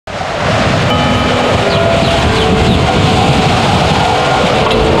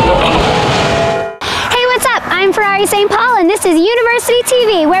St. Paul, and this is University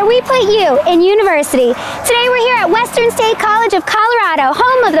TV, where we put you in university. Today we're here at Western State College of Colorado,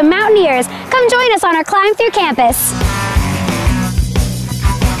 home of the Mountaineers. Come join us on our climb through campus.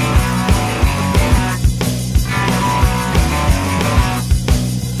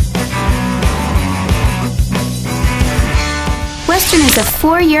 Western is a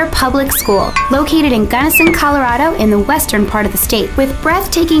four-year public school located in Gunnison, Colorado in the western part of the state. With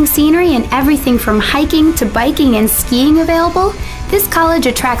breathtaking scenery and everything from hiking to biking and skiing available, this college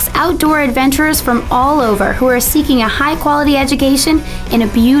attracts outdoor adventurers from all over who are seeking a high-quality education in a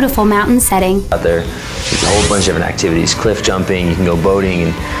beautiful mountain setting. Out there's a whole bunch of different activities, cliff jumping, you can go boating,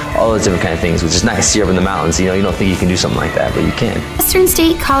 and all those different kind of things, which is nice to see up in the mountains. You know, you don't think you can do something like that, but you can. Western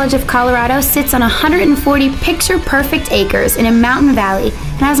State College of Colorado sits on 140 picture-perfect acres in a mountain valley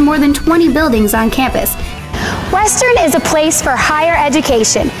and has more than 20 buildings on campus. Western is a place for higher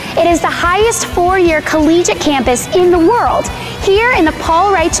education. It is the highest four-year collegiate campus in the world. Here in the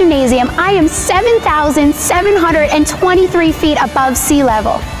Paul Wright Gymnasium, I am 7,723 feet above sea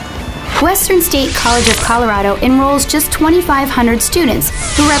level. Western State College of Colorado enrolls just 2,500 students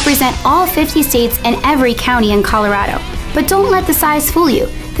who represent all 50 states and every county in Colorado. But don't let the size fool you.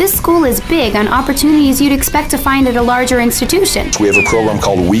 This school is big on opportunities you'd expect to find at a larger institution. We have a program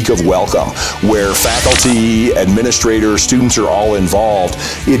called Week of Welcome, where faculty, administrators, students are all involved.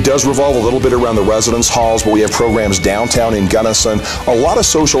 It does revolve a little bit around the residence halls, but we have programs downtown in Gunnison, a lot of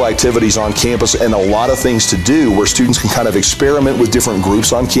social activities on campus, and a lot of things to do where students can kind of experiment with different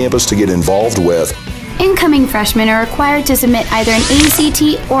groups on campus to get involved with. Incoming freshmen are required to submit either an ACT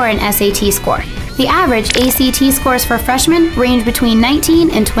or an SAT score. The average ACT scores for freshmen range between 19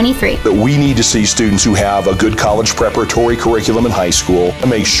 and 23. We need to see students who have a good college preparatory curriculum in high school and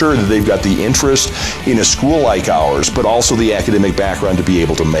make sure that they've got the interest in a school like ours, but also the academic background to be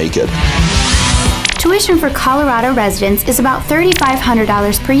able to make it. Tuition for Colorado residents is about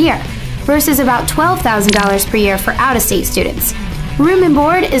 $3,500 per year versus about $12,000 per year for out-of-state students. Room and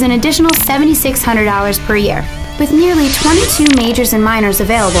board is an additional $7,600 per year. With nearly 22 majors and minors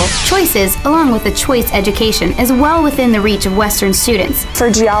available, choices, along with a choice education, is well within the reach of Western students.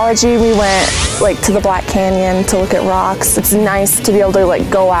 For geology, we went to the Black Canyon to look at rocks. It's nice to be able to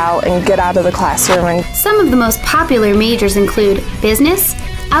go out and get out of the classroom. Some of the most popular majors include business,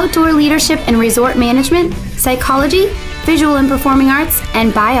 outdoor leadership and resort management, psychology, visual and performing arts,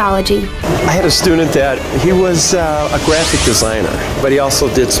 and biology. I had a student that he was a graphic designer, but he also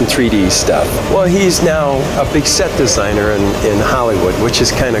did some 3D stuff. Well, he's now a big set designer in Hollywood, which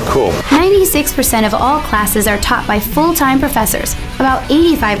is kind of cool. 96% of all classes are taught by full-time professors, about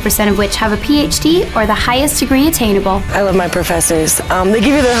 85% of which have a PhD or the highest degree attainable. I love my professors. They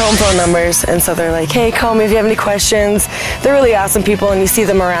give you their home phone numbers, and so they're like, hey, call me if you have any questions. They're really awesome people, and you see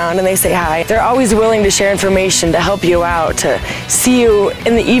them around, and they say hi. They're always willing to share information to help you out, to see you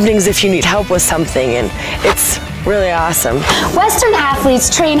in the evenings if you need help with something, and it's really awesome. Western athletes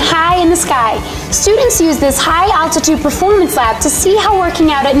train high in the sky. Students use this high-altitude performance lab to see how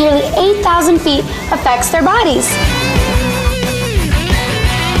working out at nearly 8,000 feet affects their bodies.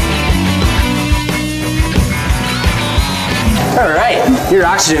 All right, your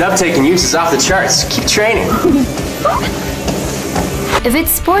oxygen uptake and use is off the charts. Keep training. If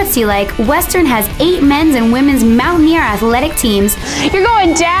it's sports you like, Western has 8 men's and women's Mountaineer athletic teams. You're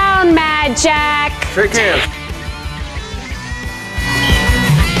going down, Mad Jack. Shake hands.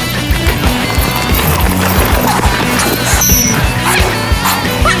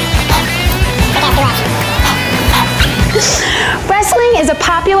 Wrestling is a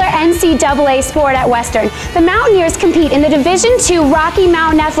popular NCAA sport at Western. The Mountaineers compete in the Division II Rocky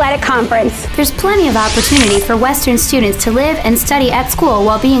Mountain Athletic Conference. There's plenty of opportunity for Western students to live and study at school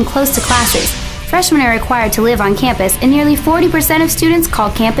while being close to classes. Freshmen are required to live on campus, and nearly 40% of students call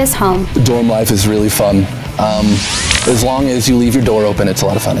campus home. The dorm life is really fun. As long as you leave your door open, it's a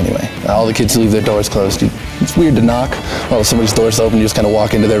lot of fun anyway. All the kids leave their doors closed. It's weird to knock while somebody's door's open. You just kind of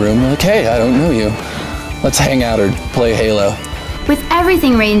walk into their room and you're like, hey, I don't know you. Let's hang out or play Halo. With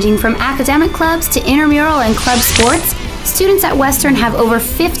everything ranging from academic clubs to intramural and club sports, students at Western have over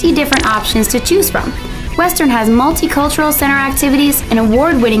 50 different options to choose from. Western has multicultural center activities, an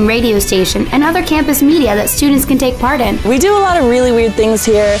award-winning radio station, and other campus media that students can take part in. We do a lot of really weird things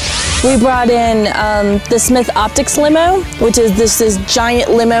here. We brought in the Smith Optics limo, which is this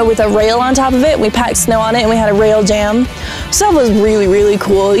giant limo with a rail on top of it. We packed snow on it and we had a rail jam. So that was really, really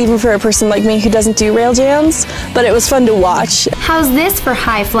cool, even for a person like me who doesn't do rail jams, but it was fun to watch. How's this for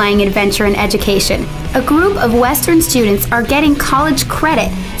high-flying adventure and education? a group of Western students are getting college credit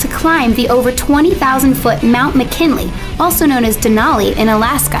to climb the over 20,000-foot Mount McKinley, also known as Denali in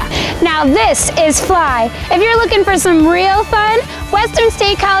Alaska. Now this is Fly. If you're looking for some real fun, Western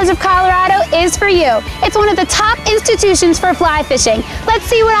State College of Colorado is for you. It's one of the top institutions for fly fishing. Let's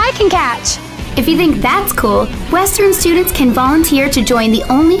see what I can catch. If you think that's cool, Western students can volunteer to join the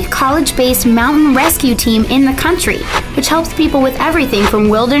only college-based mountain rescue team in the country, which helps people with everything from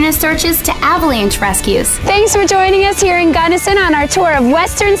wilderness searches to avalanche rescues. Thanks for joining us here in Gunnison on our tour of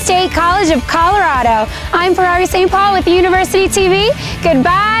Western State College of Colorado. I'm Ferrari St. Paul with University TV.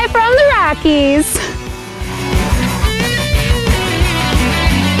 Goodbye from the Rockies.